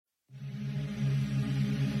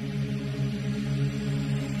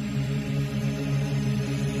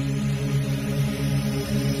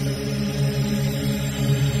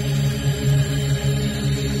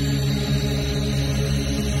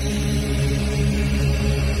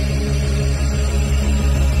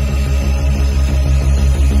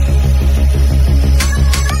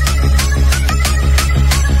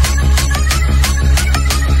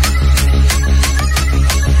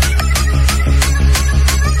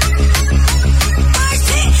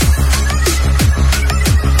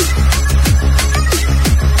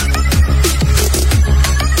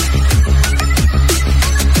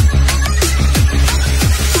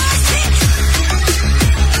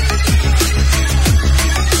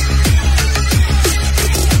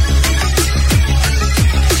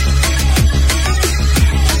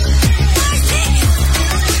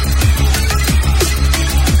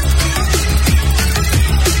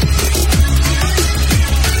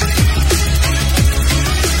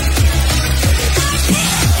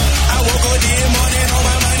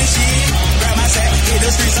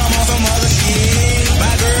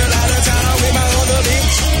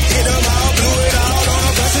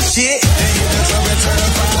shit. Then hit the club and turn the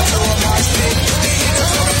crowd to a mosh pit. Then hit the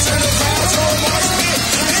club and turn the crowd to a mosh pit.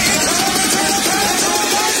 Then hit the club and turn the crowd to a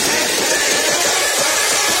mosh pit.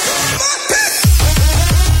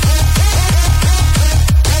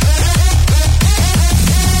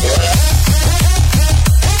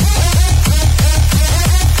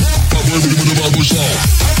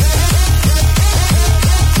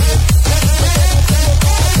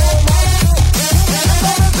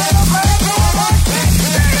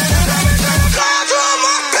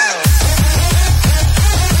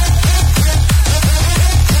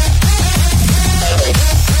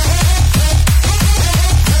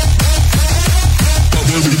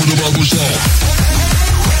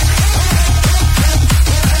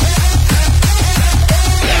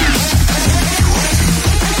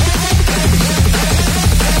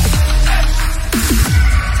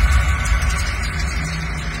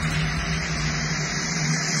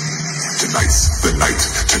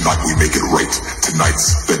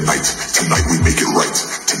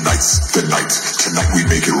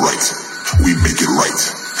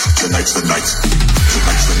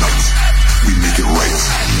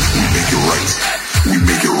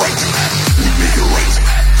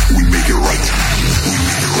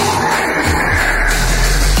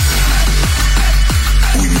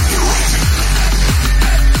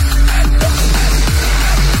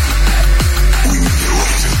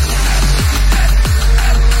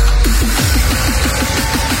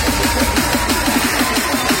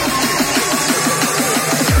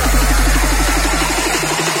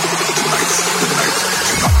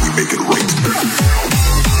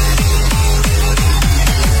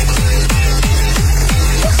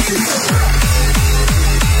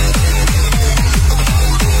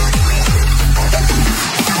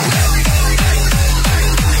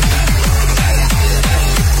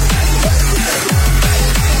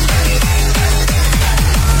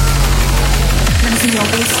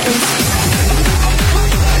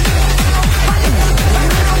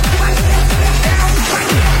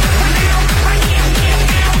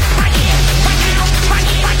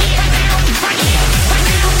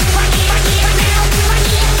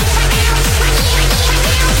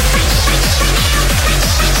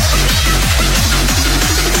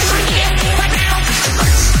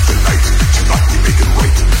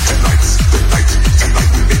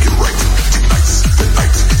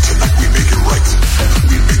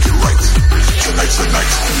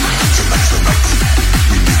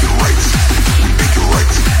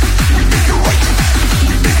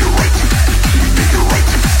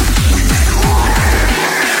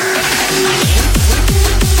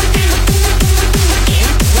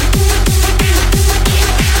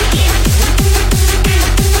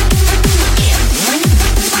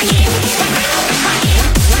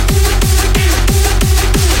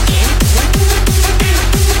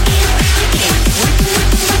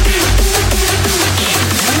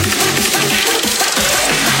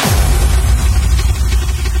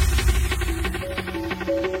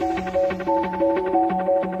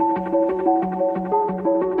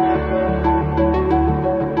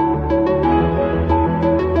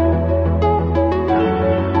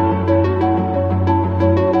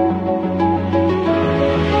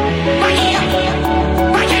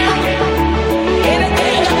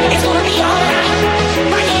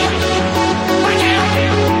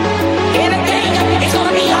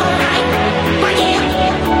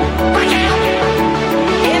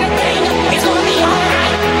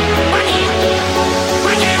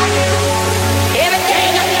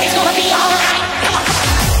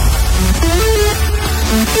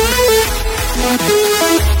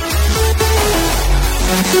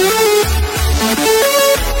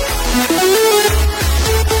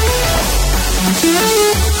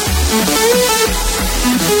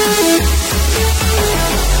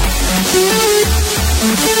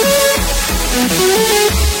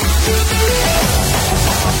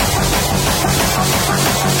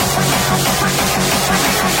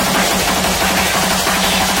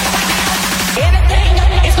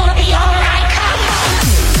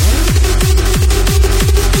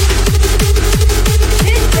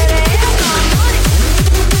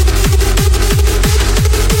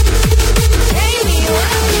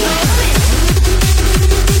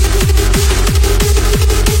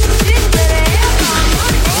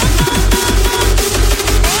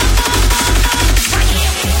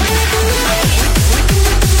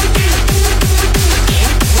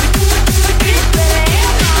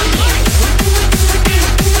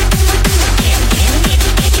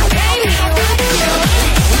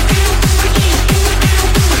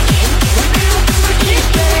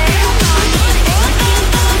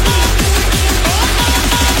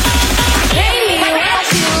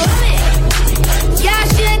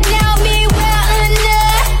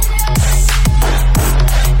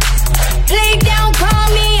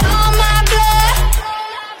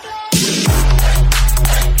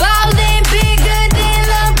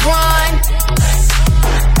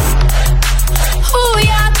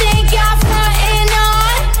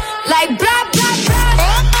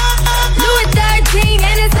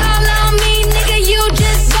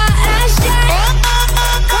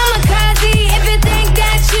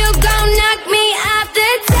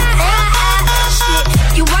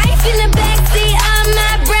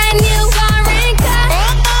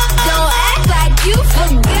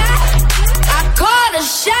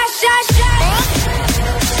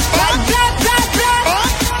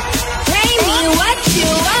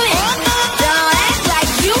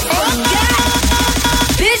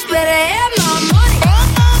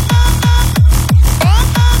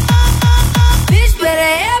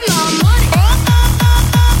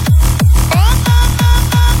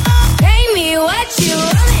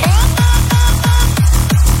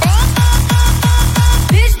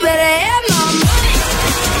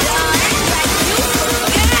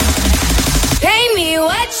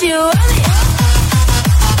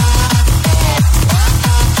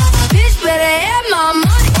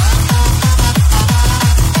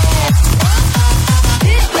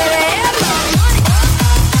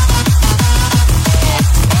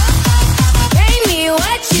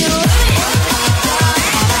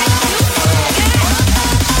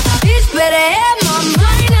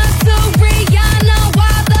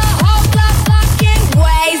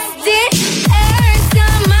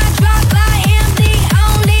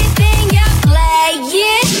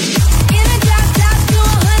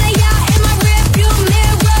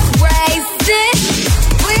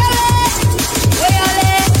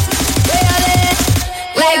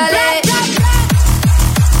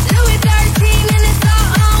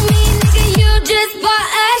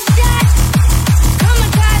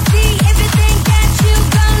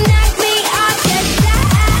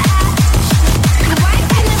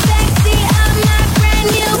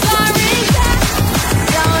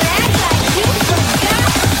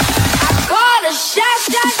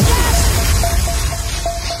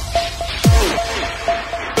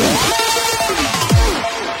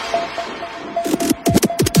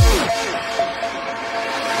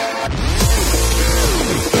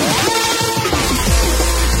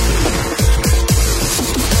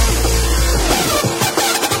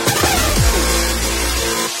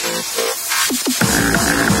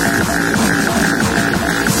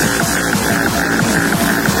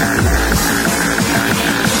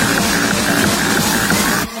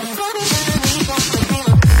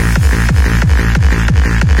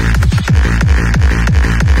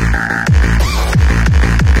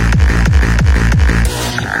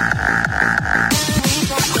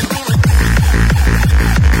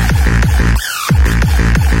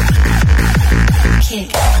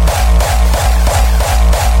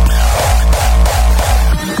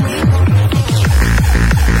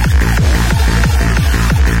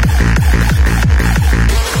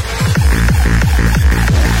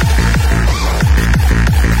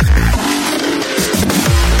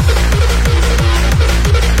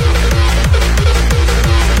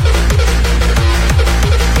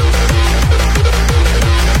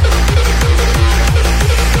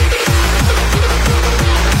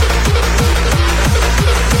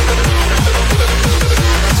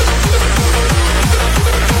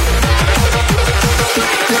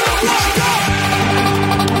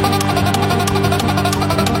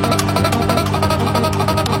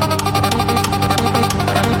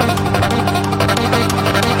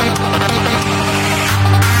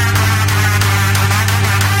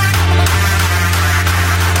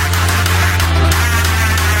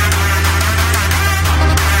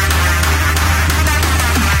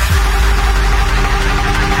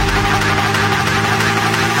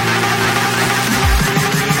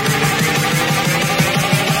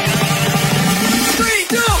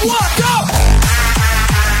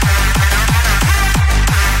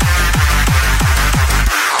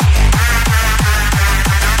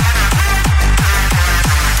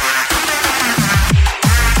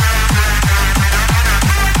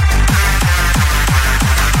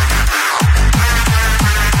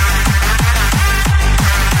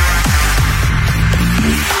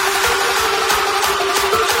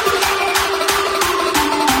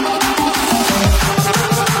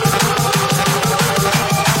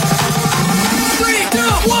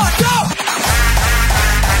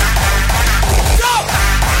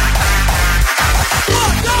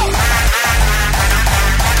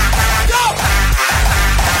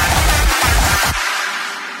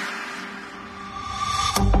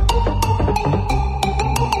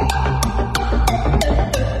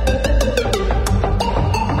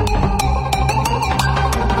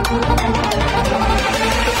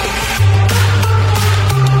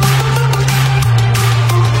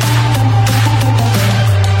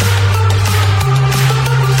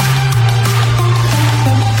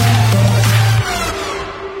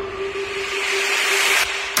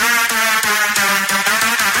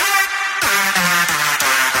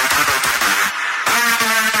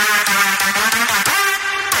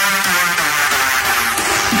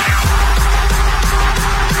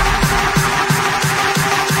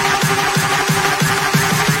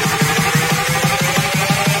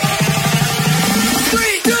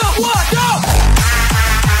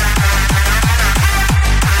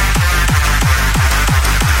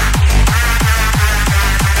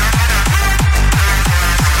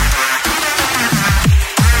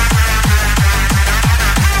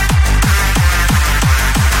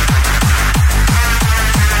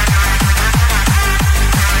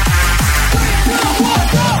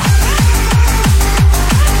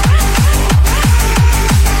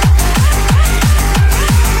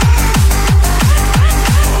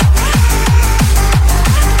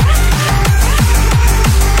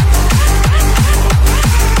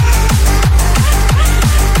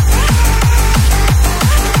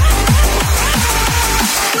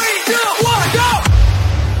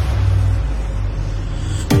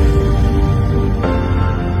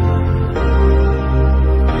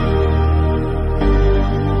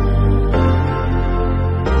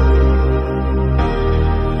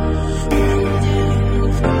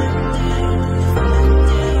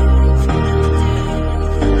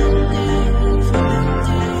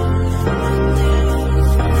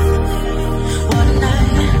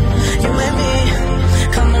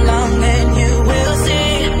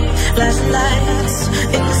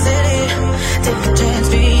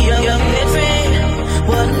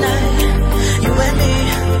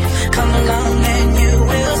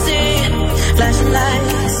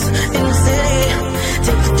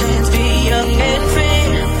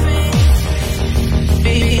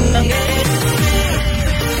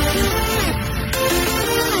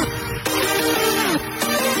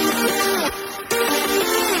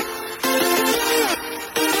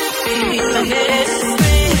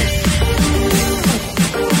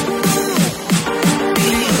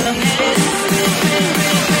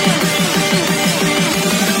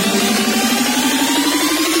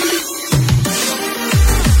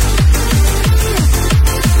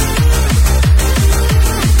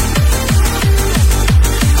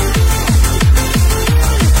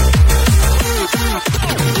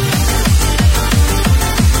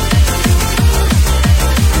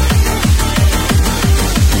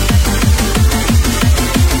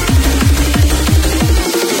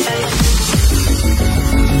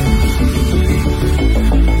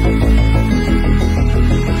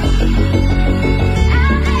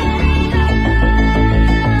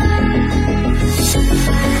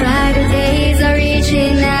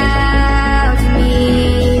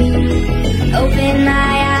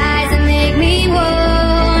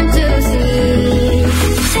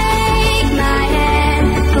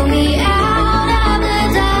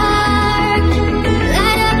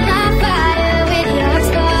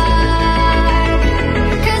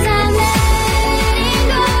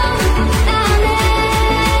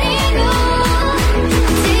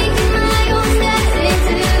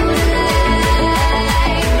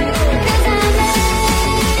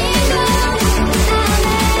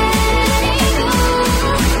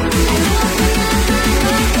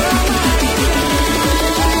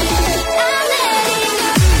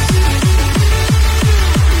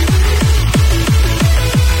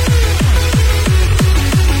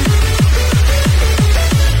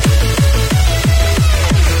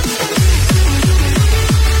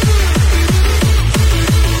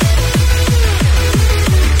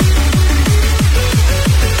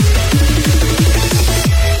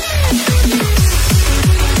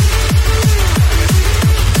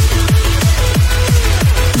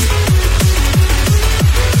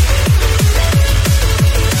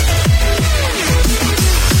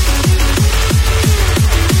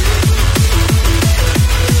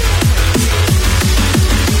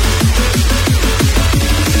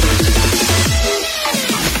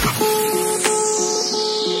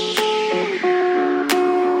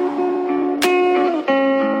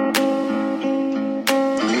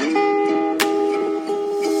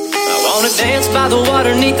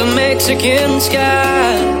 the Mexican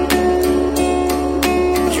sky.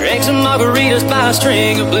 Drank some margaritas by a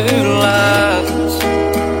string of blue lights.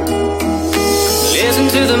 Listen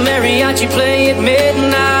to the mariachi play at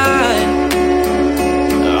midnight.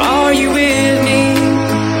 Are you with me?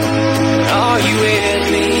 Are you with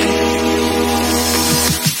me?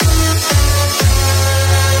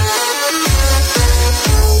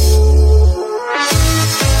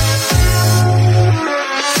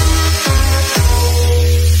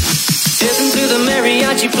 Listen to the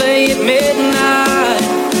mariachi play at midnight.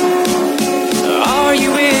 Are you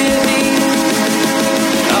with me?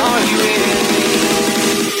 Are you with me?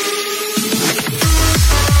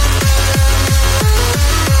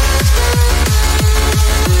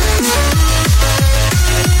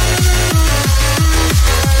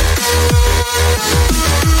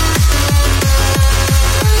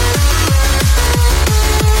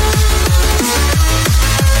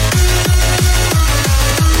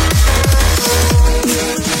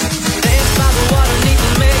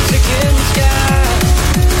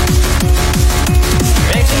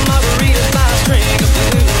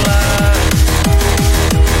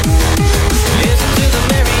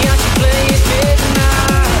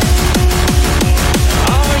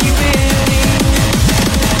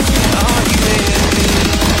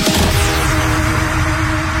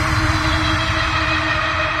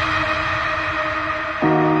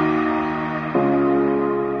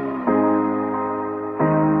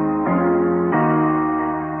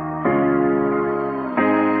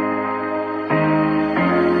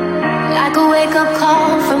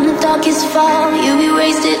 Darkest fall, you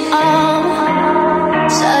erased it all.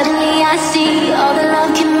 Suddenly I see all that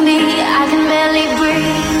love can be. I can barely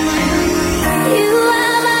breathe. You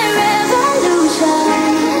are my revolution,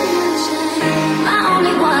 my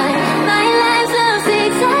only one, my life's a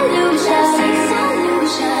fake solution.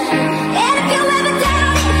 And if you ever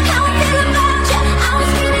doubt it, how I feel about you, I was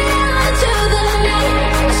screaming out into the night.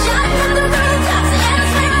 I shot from the rooftops and I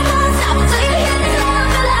swear I won't stop until you hear the sound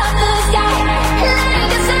fill up the sky.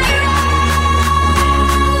 Like a siren. Like a siren.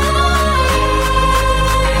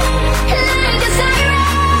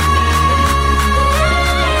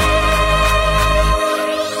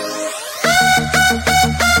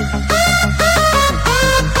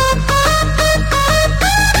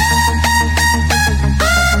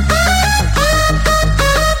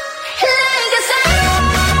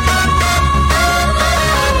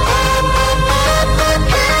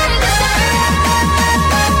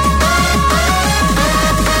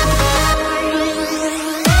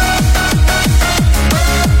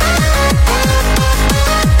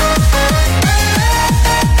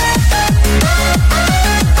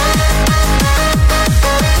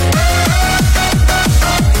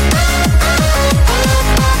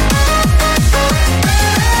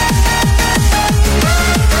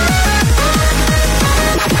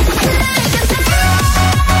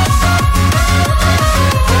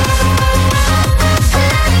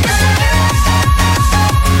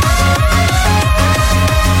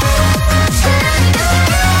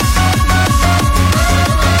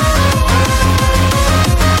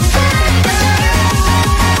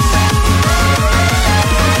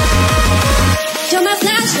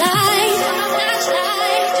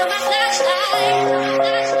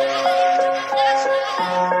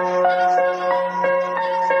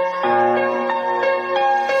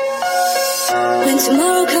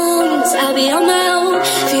 Tomorrow comes, I'll be on my own,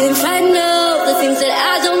 feeling frightened of the things that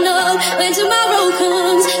I don't know. When tomorrow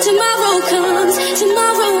comes, tomorrow comes,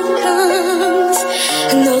 tomorrow comes.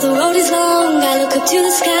 And though the road is long, I look up to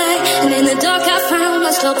the sky, and in the dark I found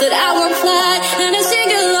lost hope that I won't fly. And I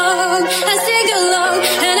sing along, I sing along,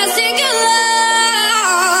 and I sing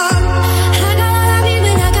along. I got all I need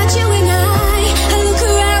when I got you and I look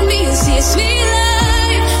around me and see a sweet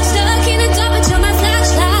life. Stuck in the dark, but you're my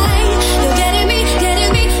flashlight. You're getting me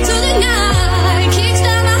through the night.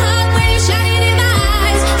 Kickstart my heart when you're shining in my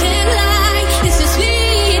eyes. Can't lie, it's a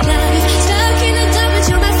sweet life. Stuck in the dark, but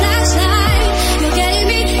you're my flashlight. You're getting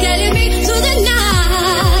me through the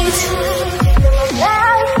night.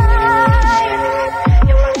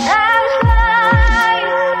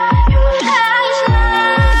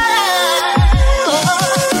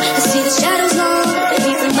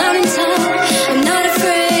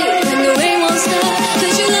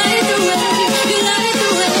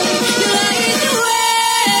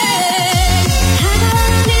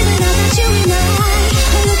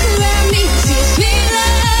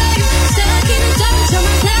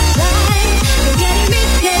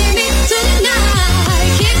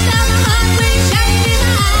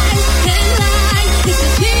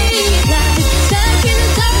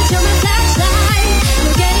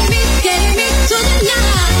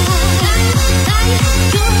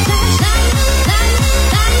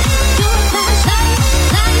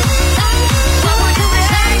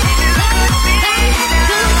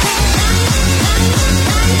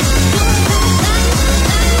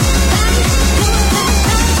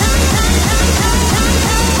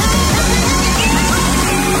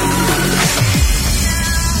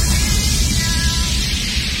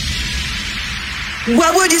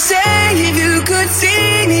 What would you say if you could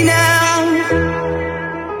see me now?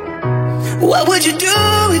 What would you do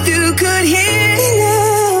if you could hear me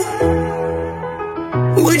now?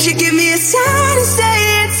 Would you give me a sign and say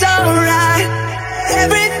it's alright?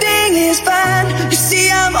 Everything is fine. You see,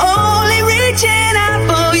 I'm only reaching out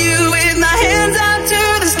for you with my hands up to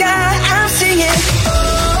the sky. I'm singing, oh,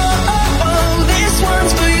 oh, oh, this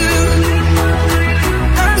one's for you.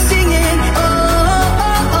 I'm singing, oh,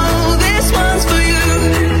 oh, oh, this one's for you.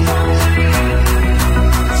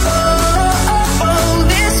 Oh, oh, oh,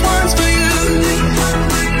 this one's for you.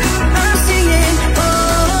 I'm singing, oh,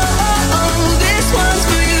 oh, oh, this one's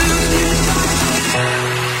for you.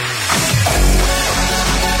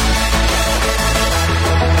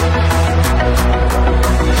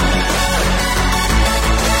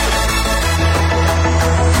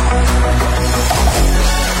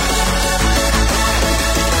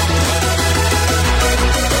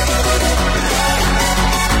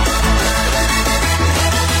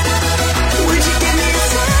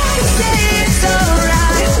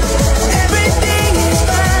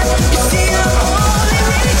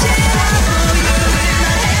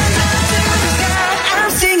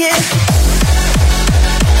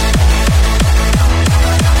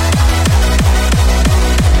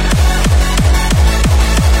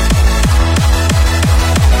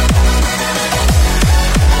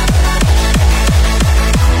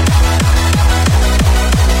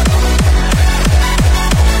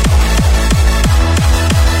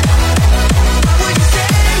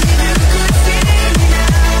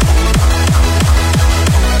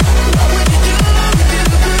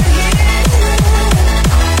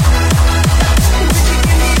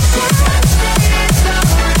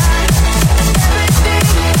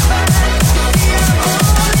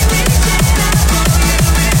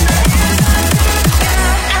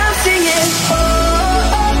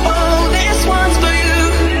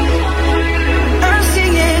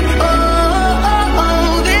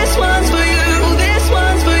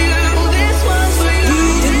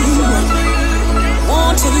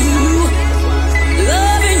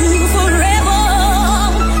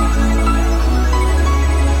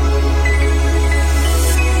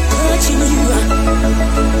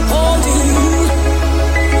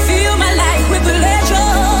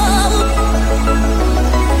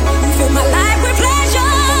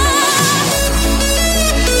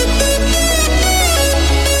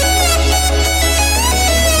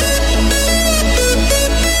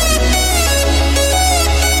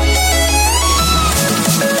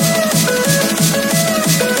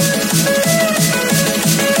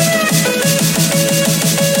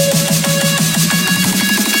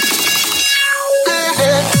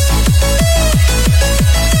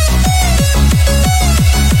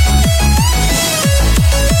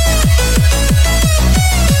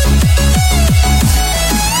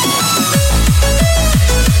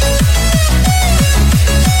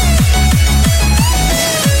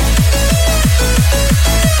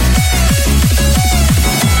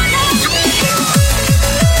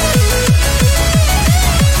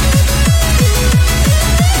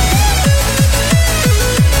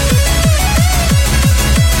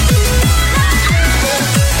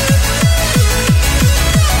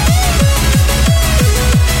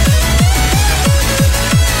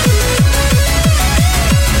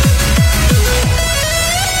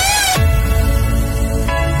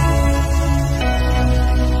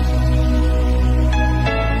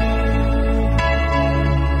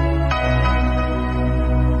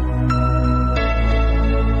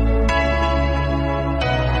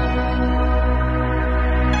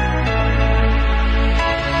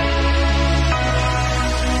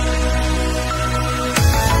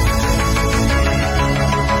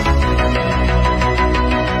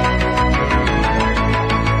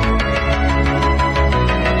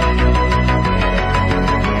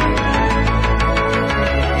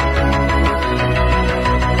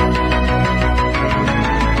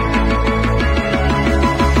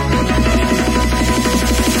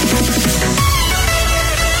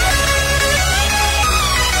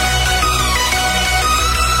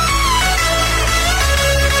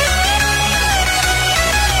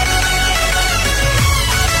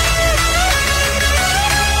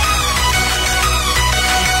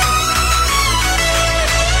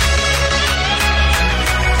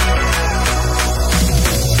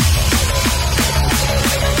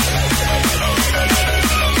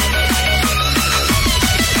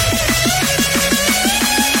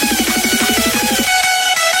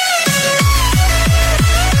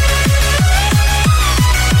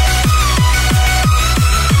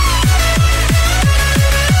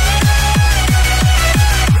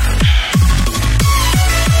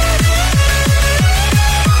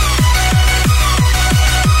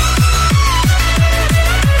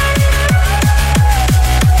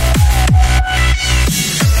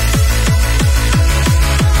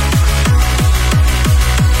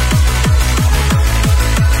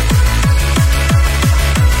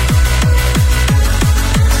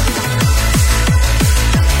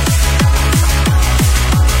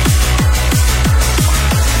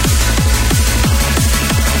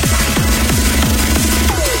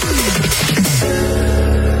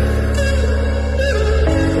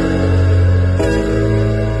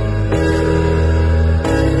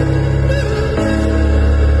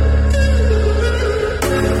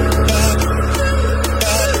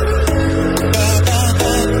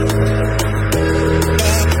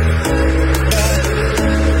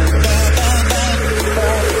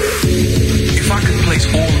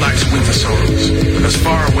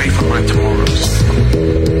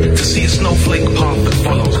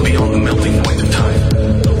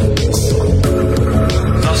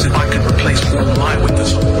 without the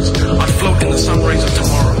souls. I'd float in the sun rays of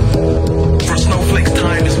tomorrow. For a snowflake's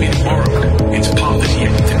time is being borrowed. Its path is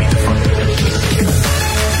yet to be defined.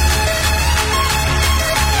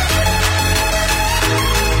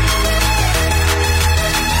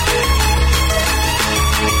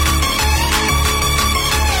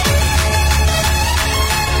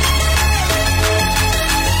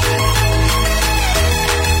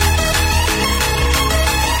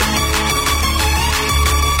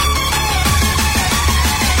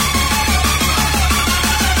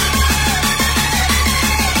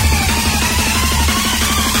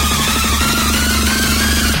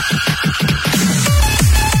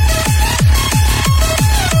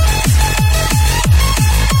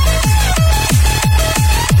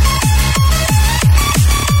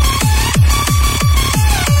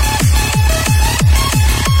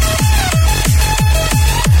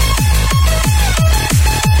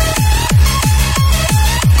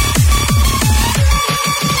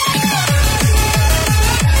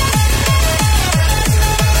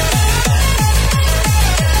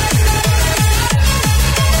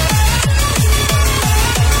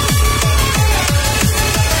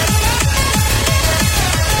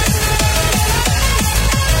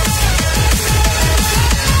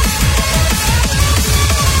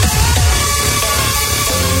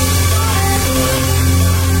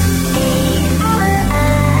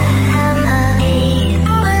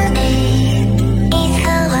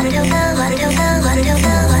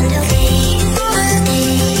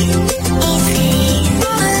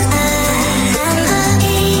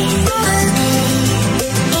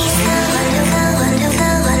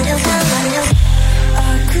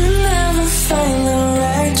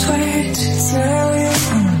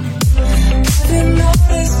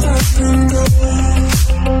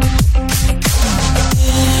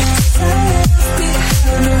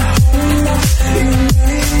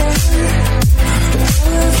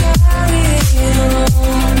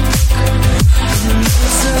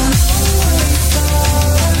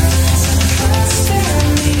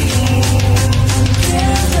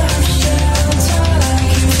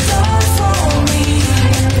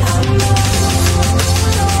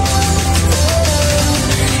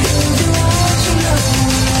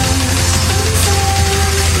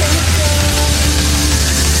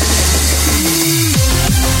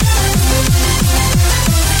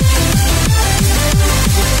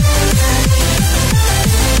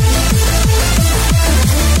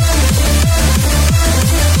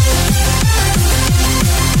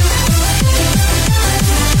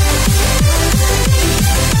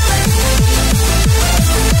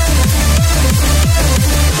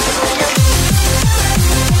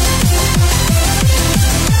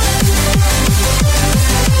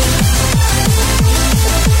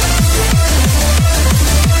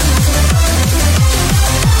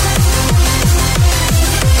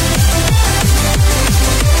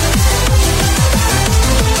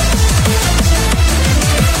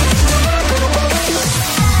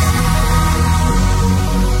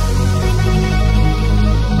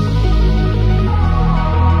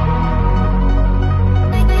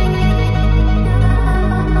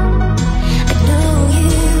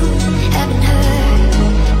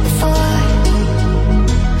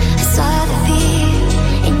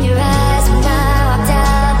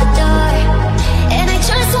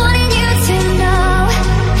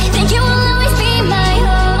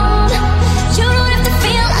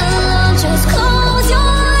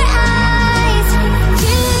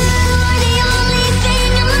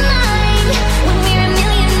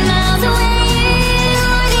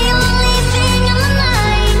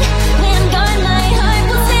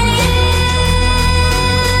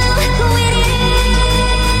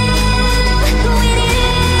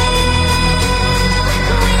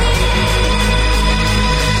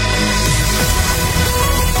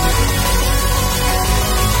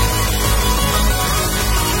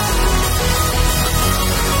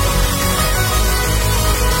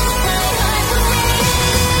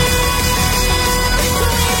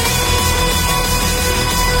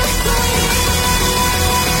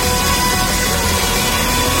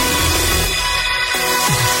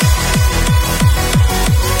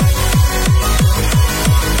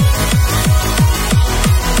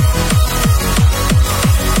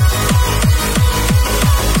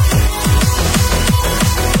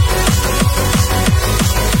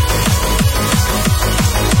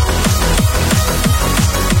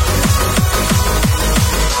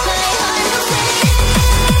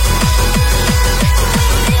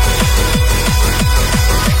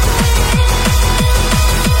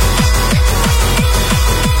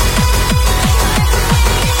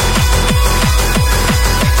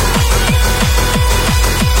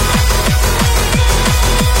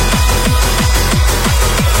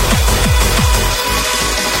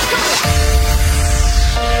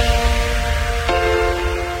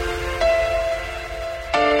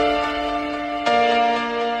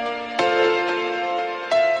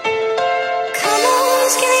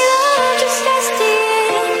 skinny love just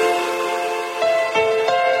testing.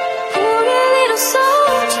 Pour a little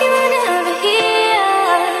salt, you were never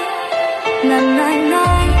here. Na na na,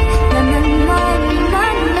 na na na na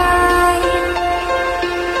na.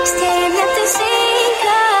 Staring at the sink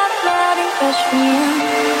of blood and crush me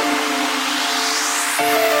out.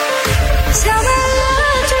 Summer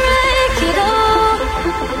love to wreck it all.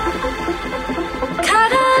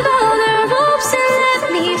 Cut out all the ropes and let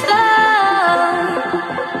me fall.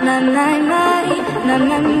 Na na na, na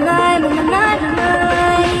na na, na na na.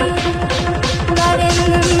 But in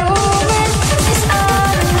the moment, this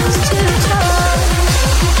autumn is too tall.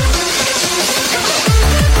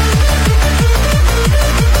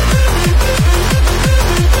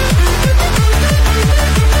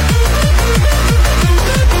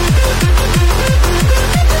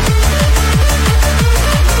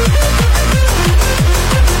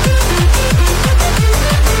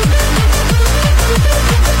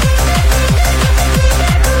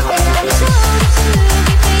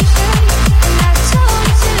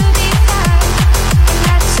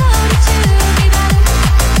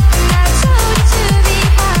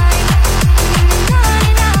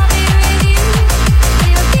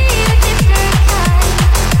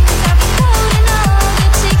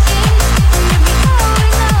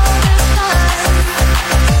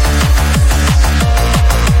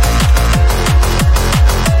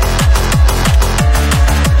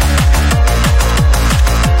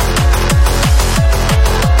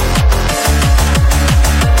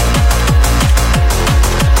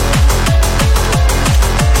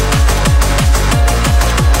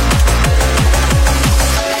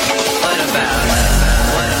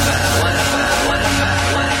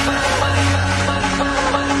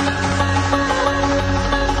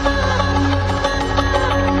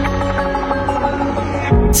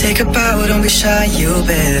 Take a bow, don't be shy, you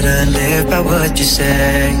better live by what you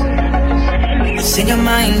say. It's in your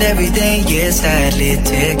mind every day, yeah, sadly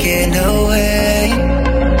taken away.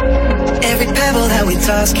 Every pebble that we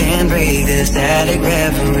toss can break the static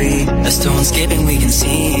reverie. A stone skipping we can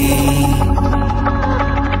see.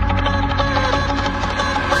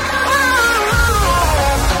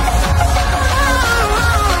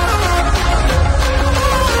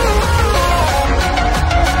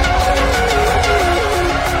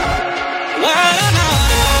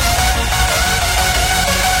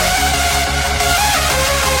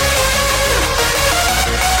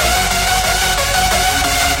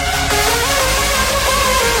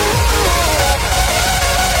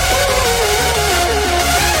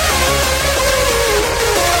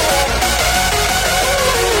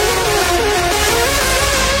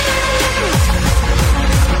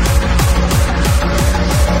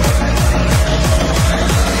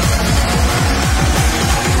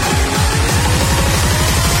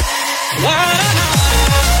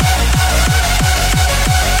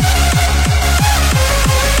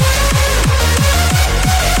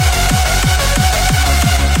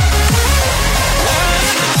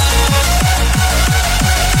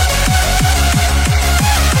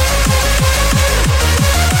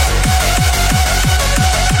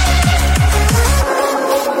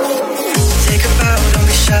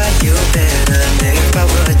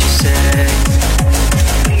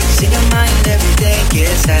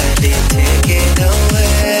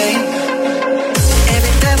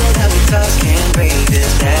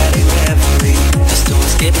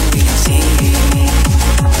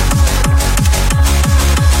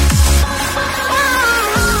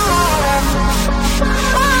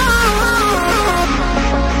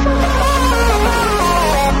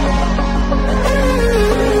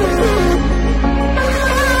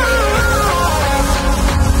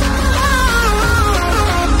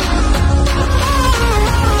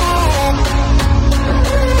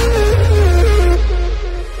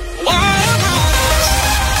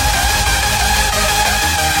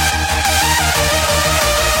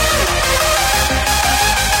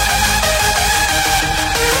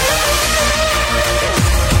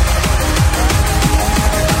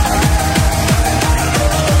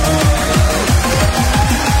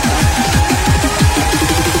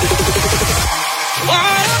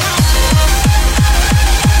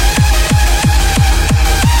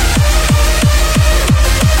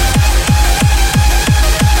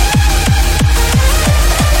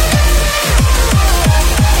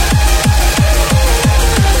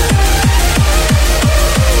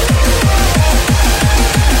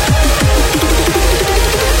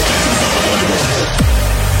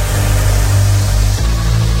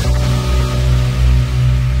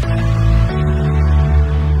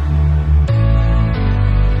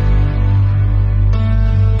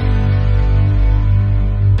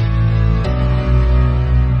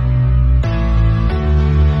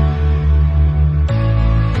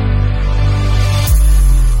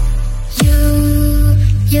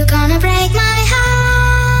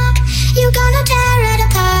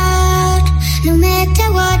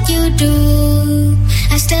 do,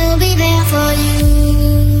 I'll still be there for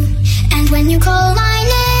you. And when you call my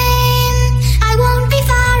name, I won't be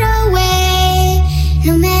far away.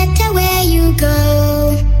 No matter where you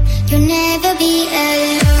go, you'll never be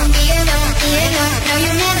alone. Be alone, be alone. No,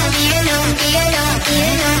 you'll never be alone. Be alone, be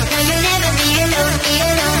alone. No, you'll never be alone. Be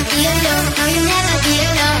alone, be alone. No, you'll never be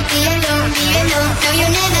alone. Be alone, be alone. No,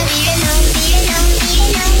 you'll never be alone. Be alone, be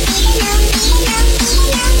alone, be alone, be alone,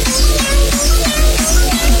 be alone.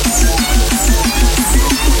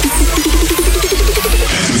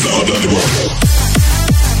 It's all done wrong.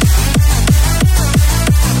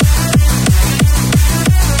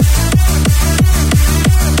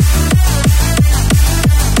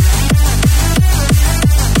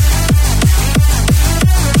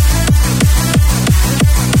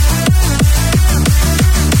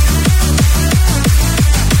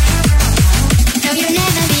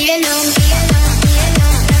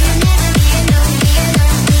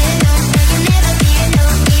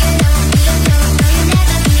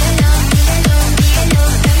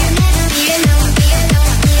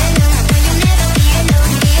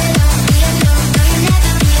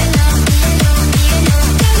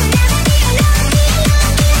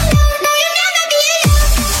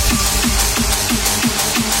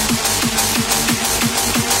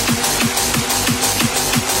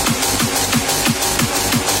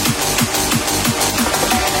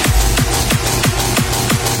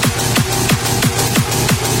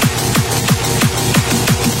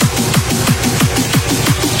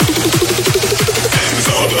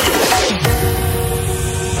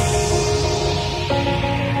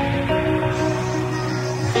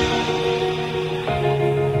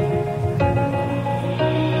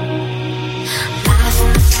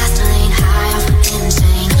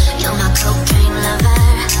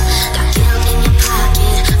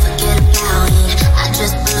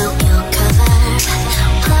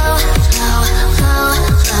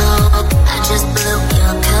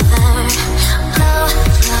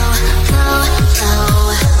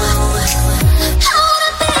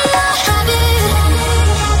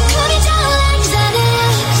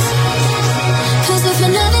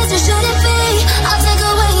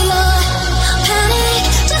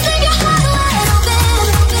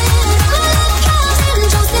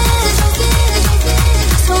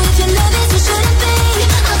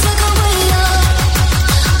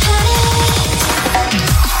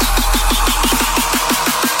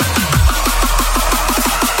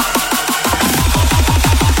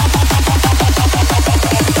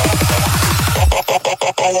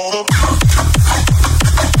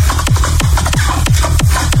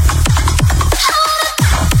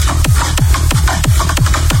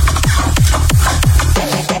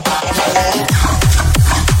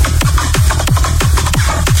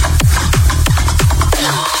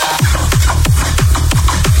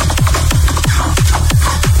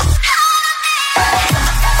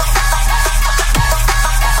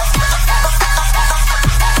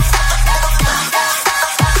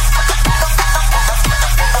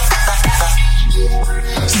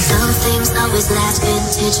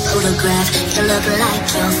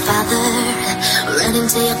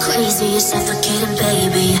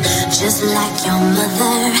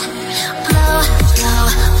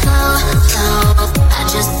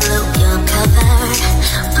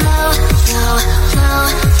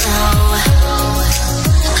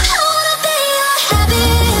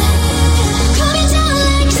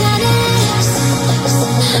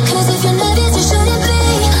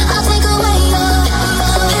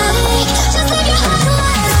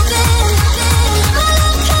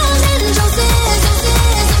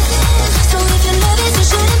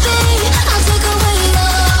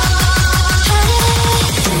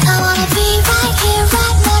 I wanna be right here,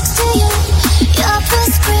 right next to you.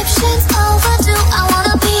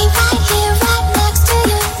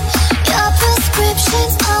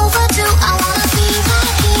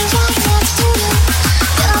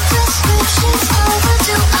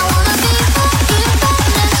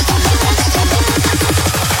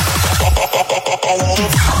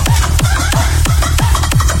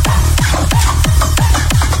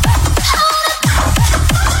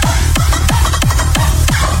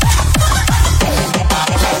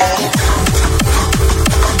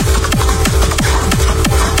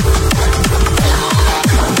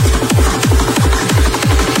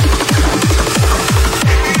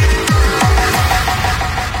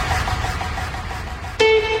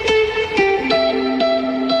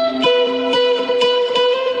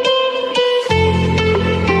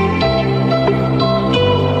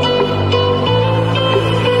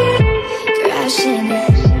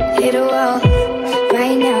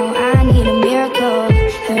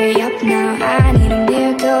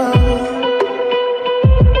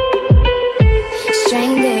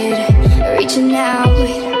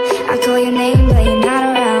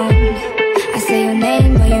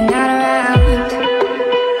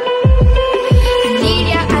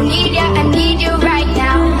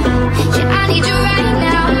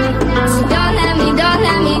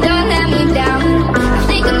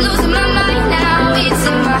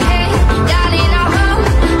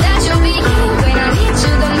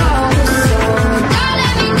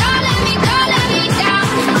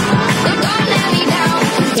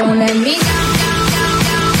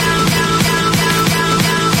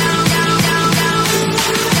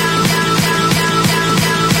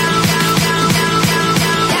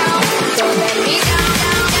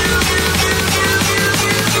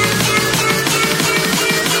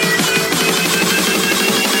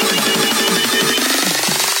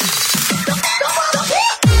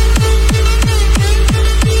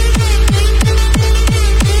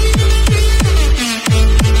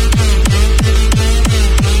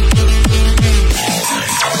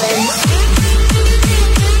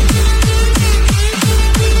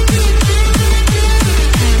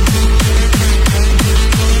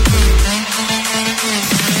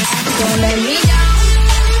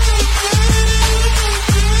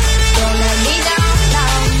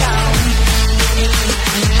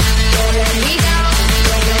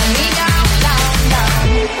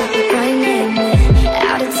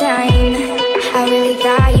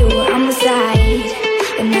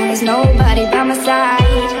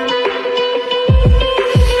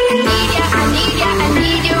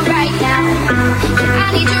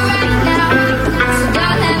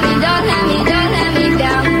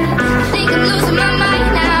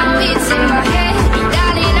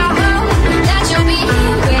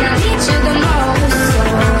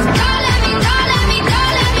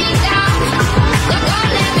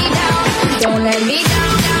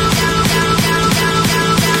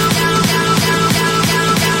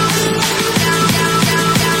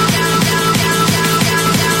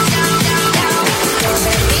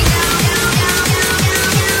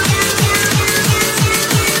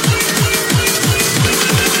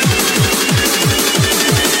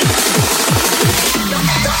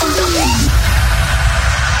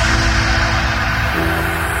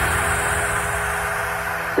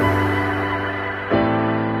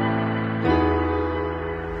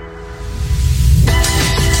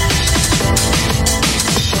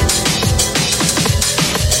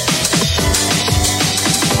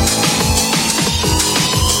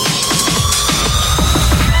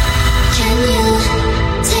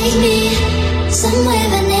 somewhere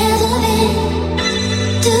I've never been.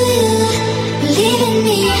 Do you believe in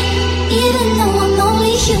me, even though I'm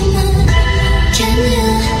only human? Can you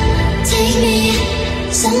take me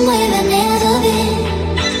somewhere I've never been?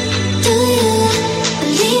 Do you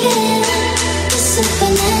believe in the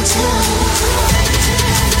supernatural?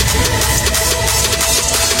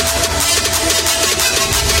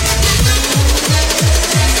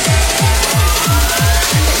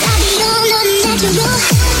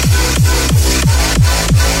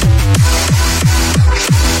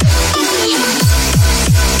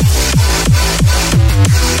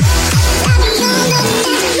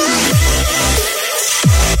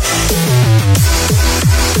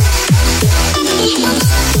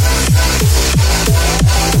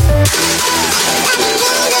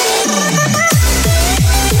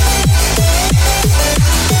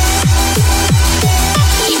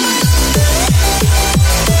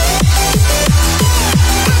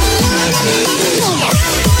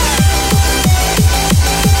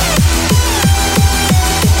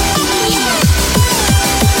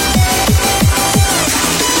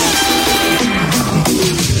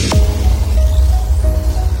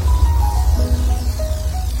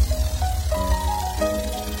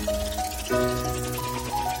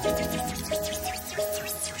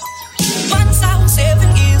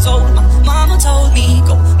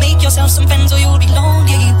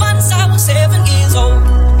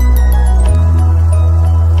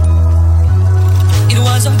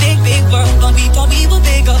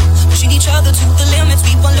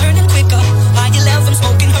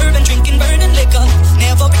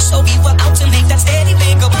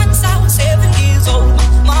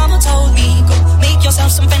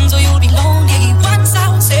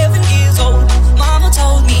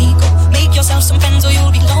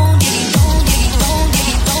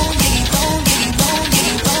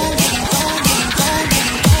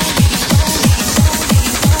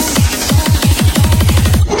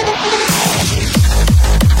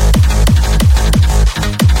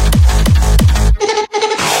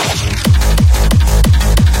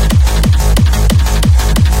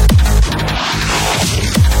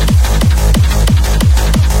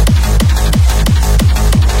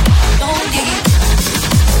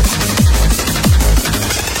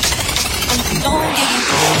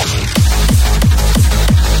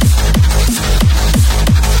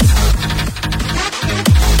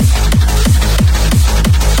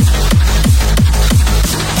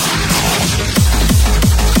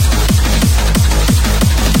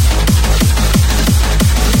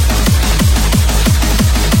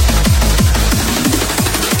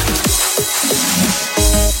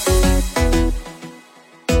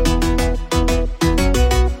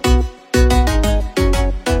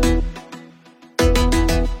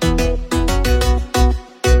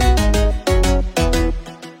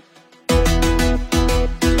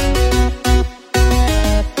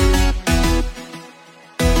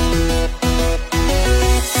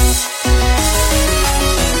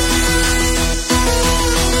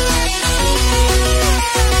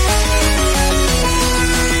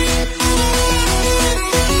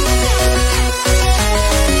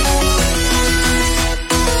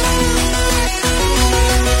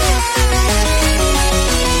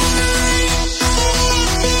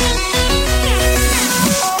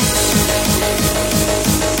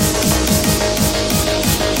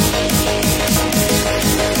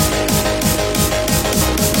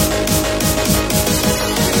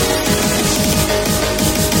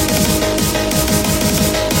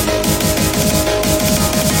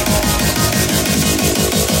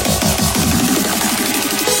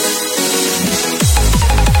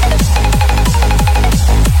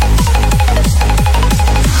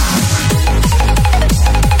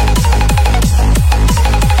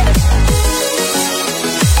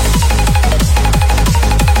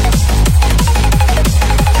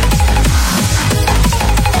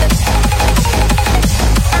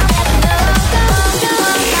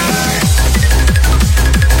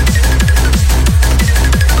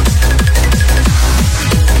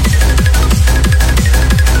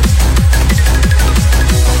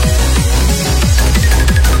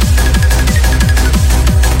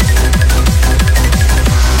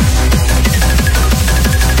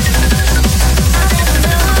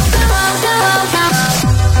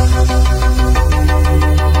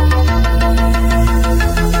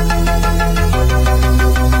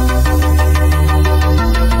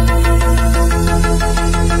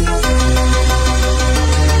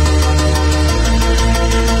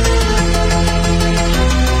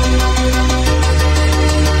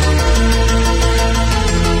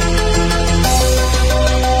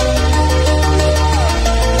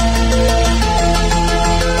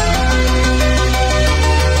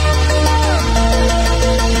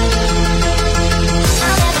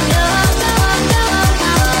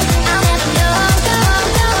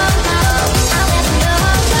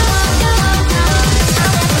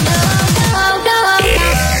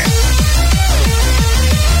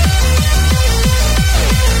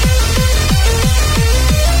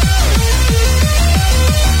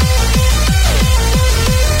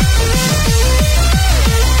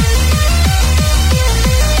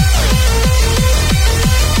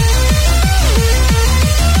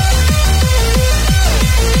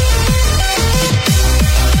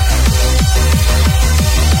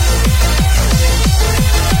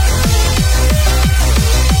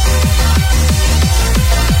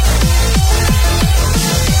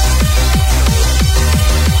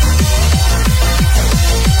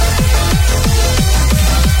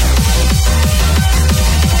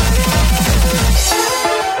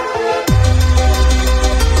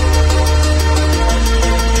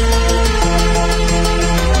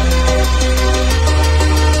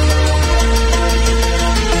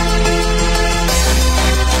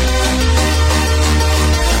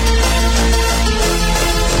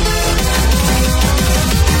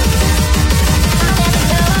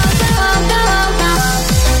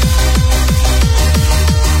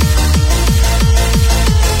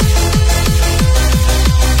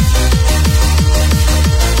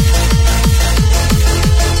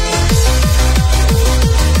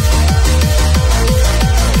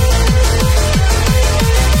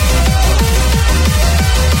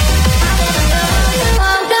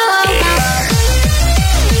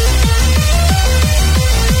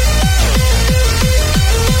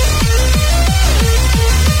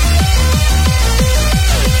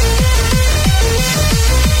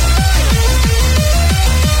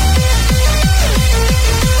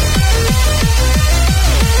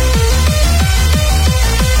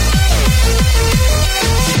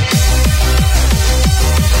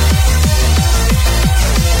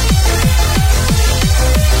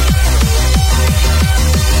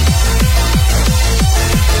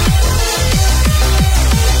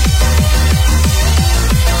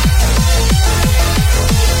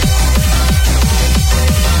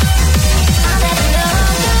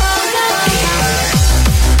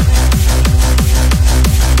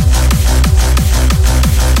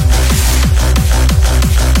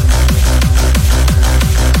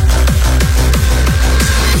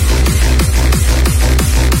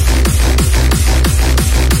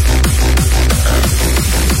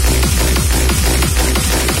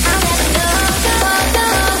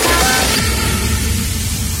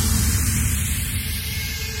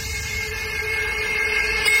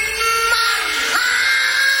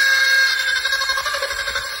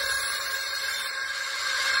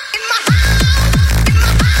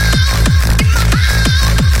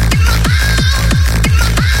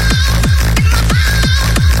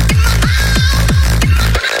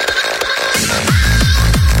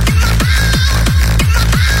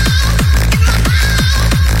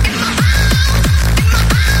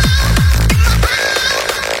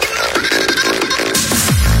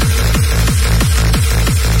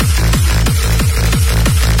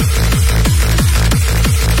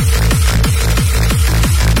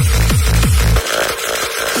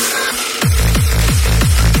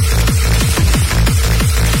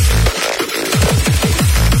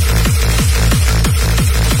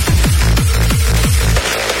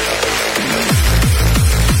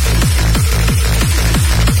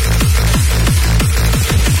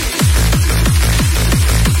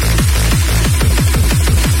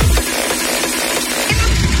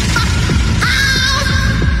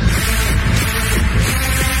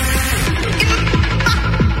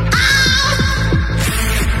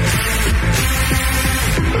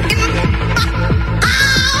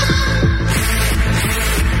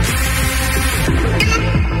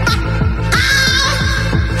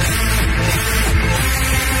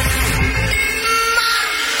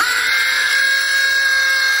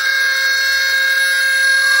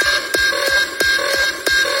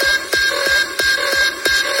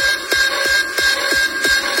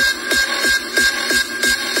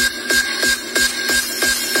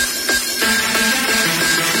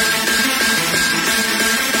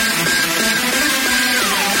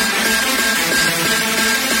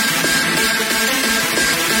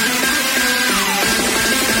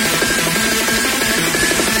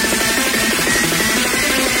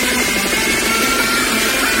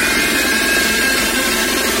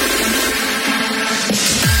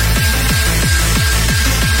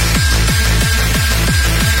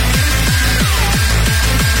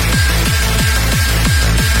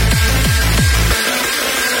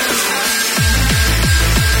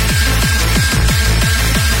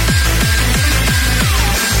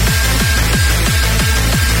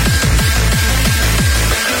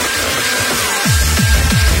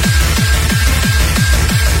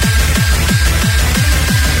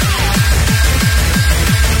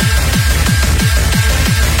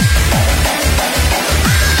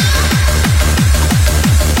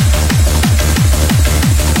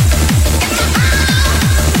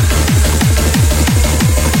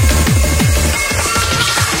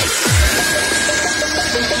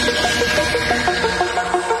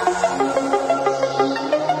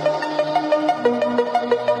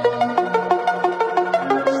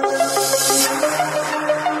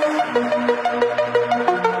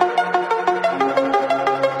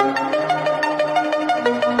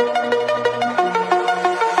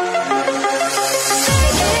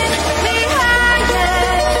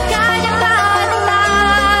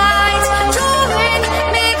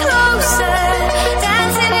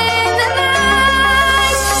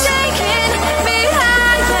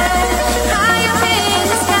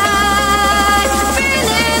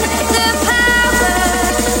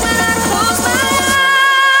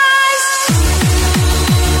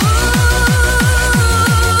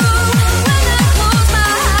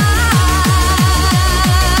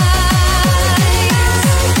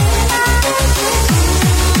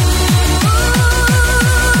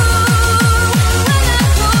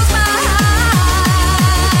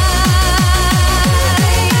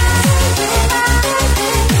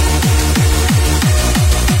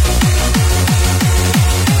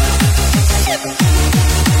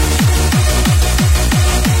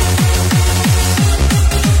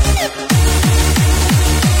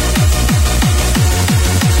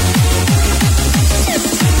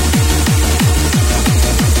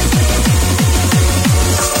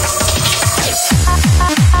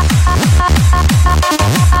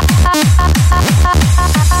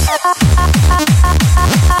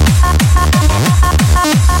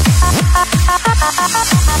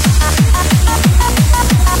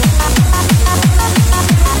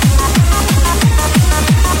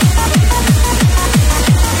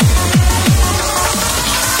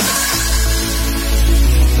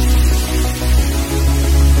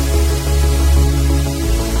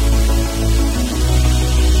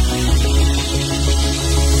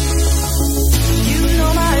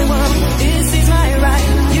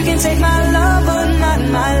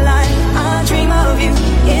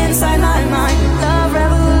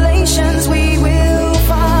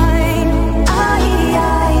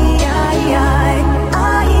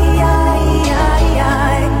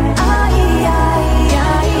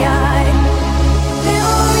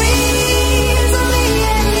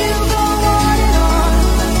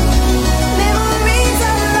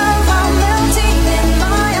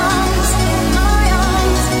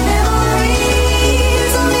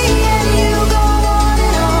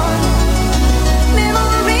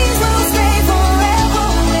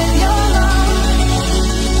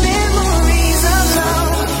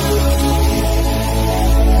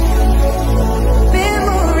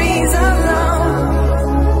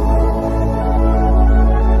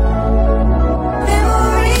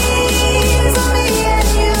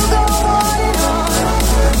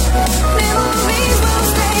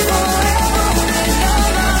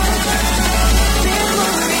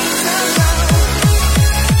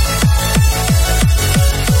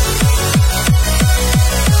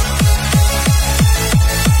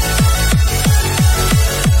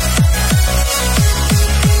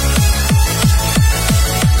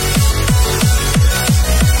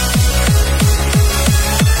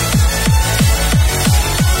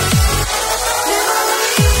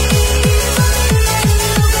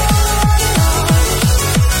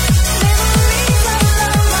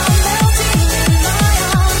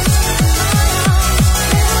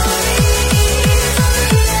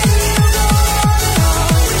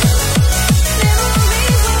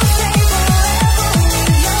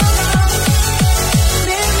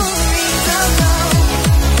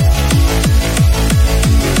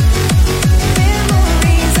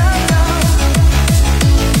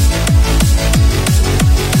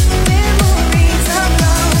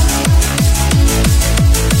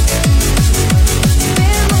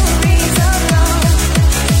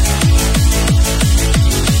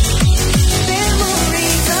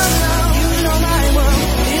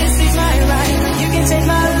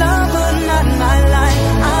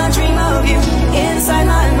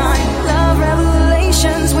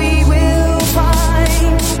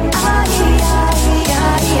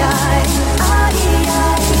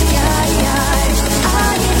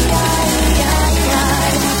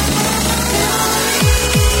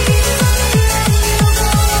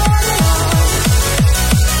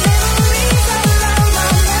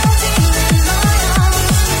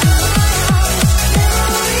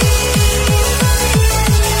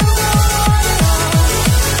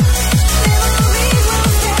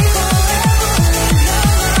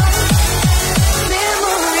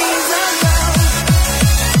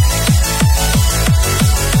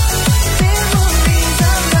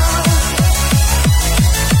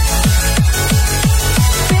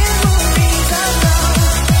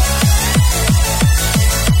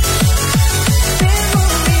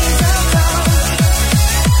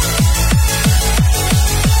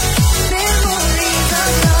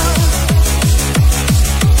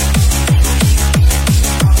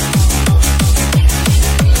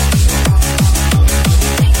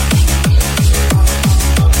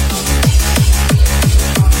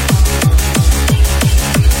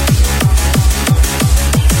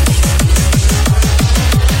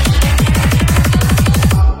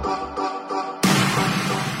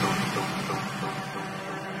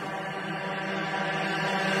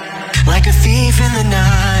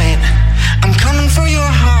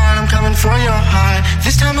 for your heart.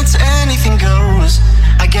 This time it's anything goes.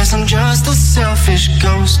 I guess I'm just a selfish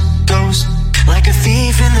ghost. Like a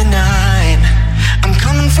thief in the night. I'm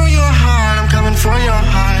coming for your heart, I'm coming for your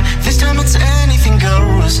heart. This time it's anything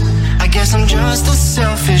goes. I guess I'm just a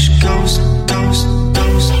selfish ghost.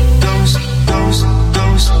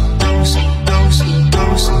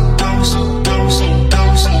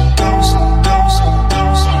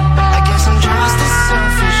 I guess I'm just a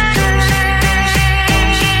selfish ghost.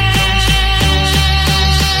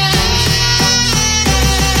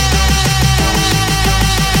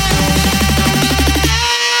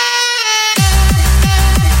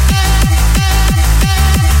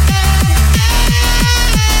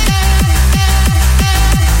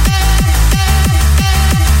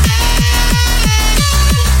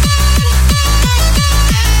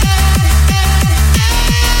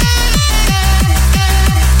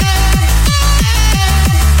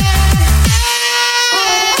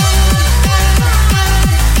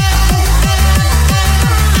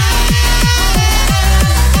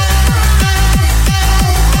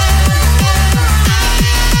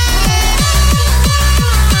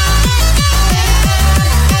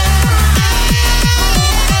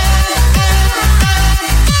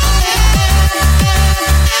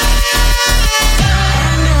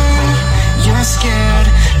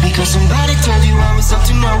 Somebody told you I was up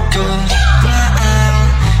to no good, but I'll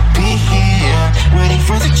be here, waiting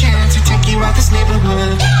for the chance to take you out this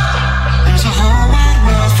neighborhood. There's a whole wide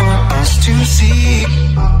world for us to see.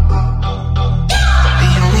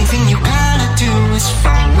 The only thing you gotta do is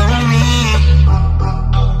follow me.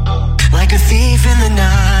 Like a thief in the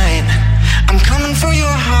night, I'm coming for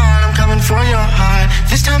your heart, I'm coming for your heart.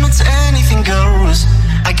 This time it's anything goes.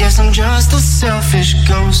 I guess I'm just a selfish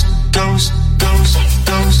ghost.